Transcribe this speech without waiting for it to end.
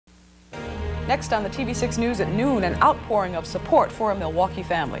Next on the TV6 News at noon, an outpouring of support for a Milwaukee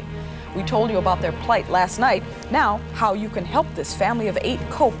family. We told you about their plight last night. Now, how you can help this family of 8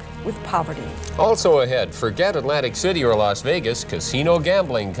 cope with poverty. Also ahead, forget Atlantic City or Las Vegas. Casino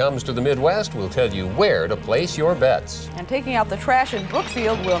gambling comes to the Midwest. We'll tell you where to place your bets. And taking out the trash in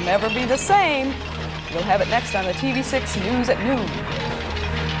Brookfield will never be the same. You'll have it next on the TV6 News at noon.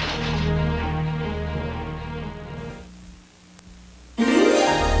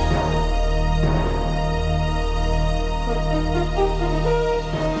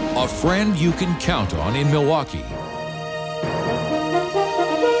 A friend you can count on in Milwaukee.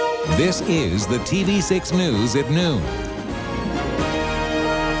 This is the TV6 News at noon.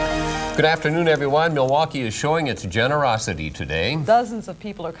 Good afternoon, everyone. Milwaukee is showing its generosity today. Dozens of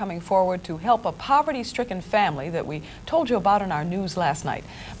people are coming forward to help a poverty-stricken family that we told you about in our news last night.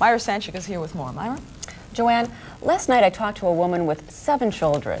 Myra Sanchik is here with more. Myra? Joanne, last night I talked to a woman with 7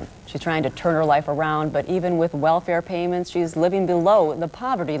 children. She's trying to turn her life around, but even with welfare payments, she's living below the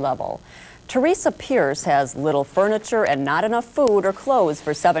poverty level. Teresa Pierce has little furniture and not enough food or clothes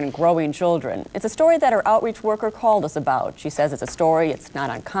for 7 growing children. It's a story that her outreach worker called us about. She says it's a story, it's not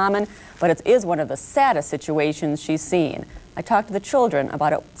uncommon, but it is one of the saddest situations she's seen. I talked to the children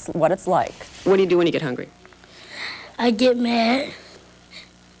about what it's like. What do you do when you get hungry? I get mad,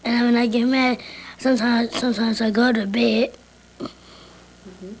 and when I get mad, sometimes I go to bed.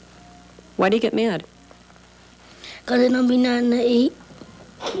 Why do you get mad? Because there don't be nothing to eat.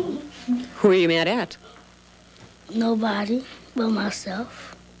 Who are you mad at? Nobody but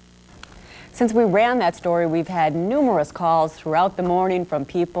myself. Since we ran that story, we've had numerous calls throughout the morning from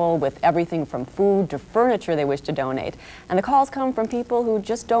people with everything from food to furniture they wish to donate. And the calls come from people who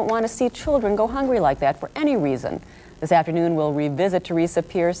just don't want to see children go hungry like that for any reason. This afternoon, we'll revisit Teresa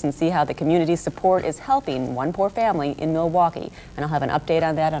Pierce and see how the community support is helping one poor family in Milwaukee. And I'll have an update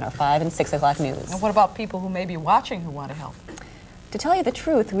on that on our 5 and 6 o'clock news. And what about people who may be watching who want to help? To tell you the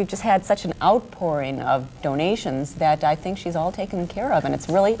truth, we've just had such an outpouring of donations that I think she's all taken care of, and it's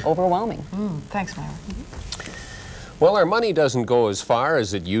really overwhelming. Thanks, Myra. Well, our money doesn't go as far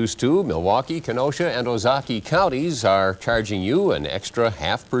as it used to. Milwaukee, Kenosha, and Ozaukee counties are charging you an extra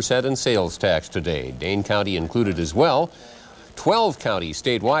 0.5% in sales tax today. Dane County included as well. 12 counties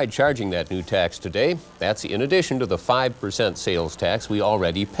statewide charging that new tax today. That's in addition to the 5% sales tax we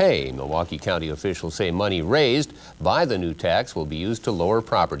already pay. Milwaukee County officials say money raised by the new tax will be used to lower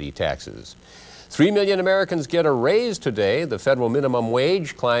property taxes. 3 million Americans get a raise today. The federal minimum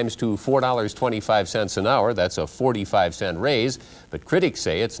wage climbs to $4.25 an hour. That's a 45-cent raise, but critics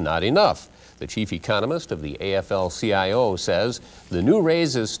say it's not enough. The chief economist of the AFL-CIO says the new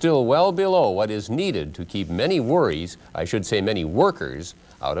raise is still well below what is needed to keep many workers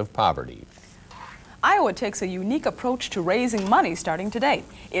out of poverty. Iowa takes a unique approach to raising money starting today.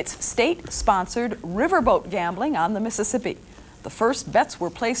 It's state-sponsored riverboat gambling on the Mississippi. The first bets were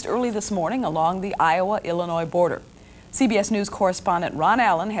placed early this morning along the Iowa-Illinois border. CBS News correspondent Ron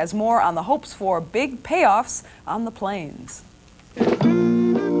Allen has more on the hopes for big payoffs on the plains.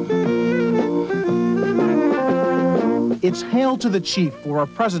 It's hail to the chief for a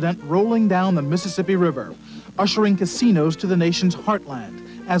president rolling down the Mississippi River, ushering casinos to the nation's heartland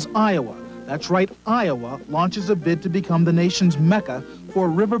as Iowa, that's right, Iowa, launches a bid to become the nation's mecca for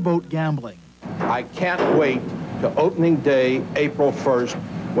riverboat gambling. I can't wait to opening day, April 1st,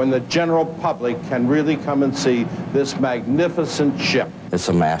 when the general public can really come and see this magnificent ship. It's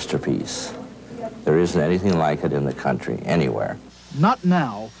a masterpiece. There isn't anything like it in the country, anywhere. Not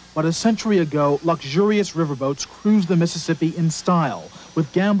now, but a century ago, luxurious riverboats cruised the Mississippi in style,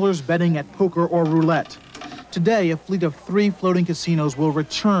 with gamblers betting at poker or roulette. Today, a fleet of 3 floating casinos will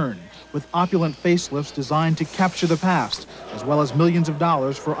return, with opulent facelifts designed to capture the past, as well as millions of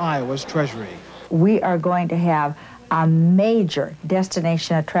dollars for Iowa's treasury. We are going to have a major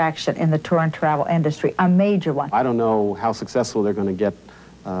destination attraction in the tour and travel industry, a major one. I don't know how successful they're going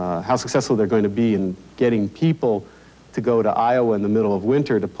to be in getting people to go to Iowa in the middle of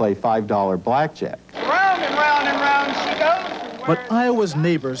winter to play $5 blackjack. Round and round and round she goes. But Iowa's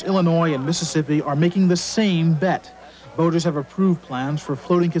neighbors, Illinois and Mississippi, are making the same bet. Voters have approved plans for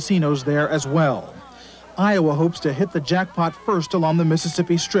floating casinos there as well. Iowa hopes to hit the jackpot first along the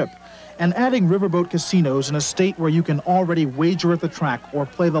Mississippi Strip, and adding riverboat casinos in a state where you can already wager at the track or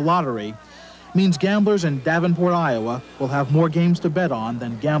play the lottery means gamblers in Davenport, Iowa will have more games to bet on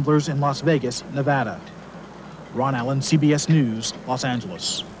than gamblers in Las Vegas, Nevada. Ron Allen, CBS News, Los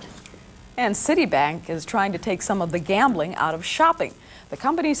Angeles. And Citibank is trying to take some of the gambling out of shopping. The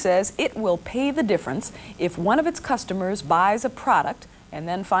company says it will pay the difference if one of its customers buys a product and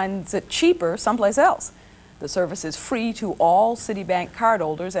then finds it cheaper someplace else. The service is free to all Citibank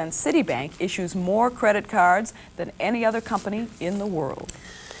cardholders, and Citibank issues more credit cards than any other company in the world.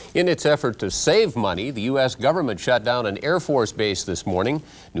 In its effort to save money, the U.S. government shut down an Air Force base this morning.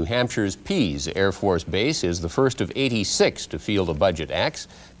 New Hampshire's Pease Air Force Base is the first of 86 to field a budget axe.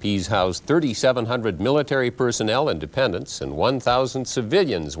 Pease housed 3,700 military personnel and dependents, and 1,000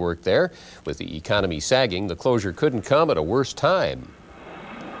 civilians worked there. With the economy sagging, the closure couldn't come at a worse time.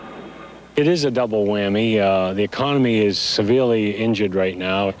 It is a double whammy. The economy is severely injured right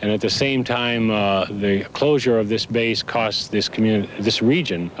now, and at the same time, the closure of this base costs this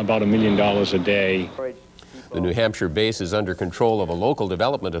region about $1 million a day. The New Hampshire base is under control of a local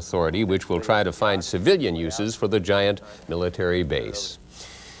development authority, which will try to find civilian uses for the giant military base.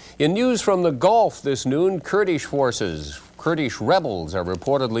 In news from the Gulf this noon, Kurdish rebels are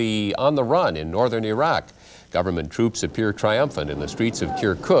reportedly on the run in northern Iraq. Government troops appear triumphant in the streets of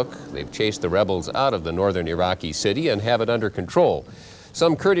Kirkuk. They've chased the rebels out of the northern Iraqi city and have it under control.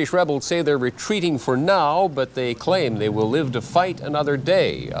 Some Kurdish rebels say they're retreating for now, but they claim they will live to fight another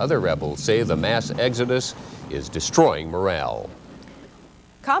day. Other rebels say the mass exodus is destroying morale.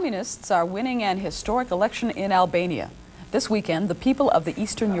 Communists are winning an historic election in Albania. This weekend, the people of the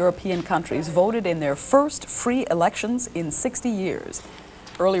Eastern European countries voted in their first free elections in 60 years.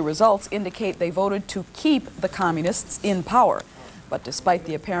 Early results indicate they voted to keep the communists in power. But despite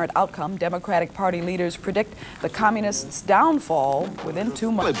the apparent outcome, Democratic Party leaders predict the communists' downfall within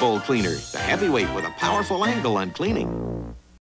 2 months. Bowl cleaner, the heavyweight with a powerful angle on cleaning.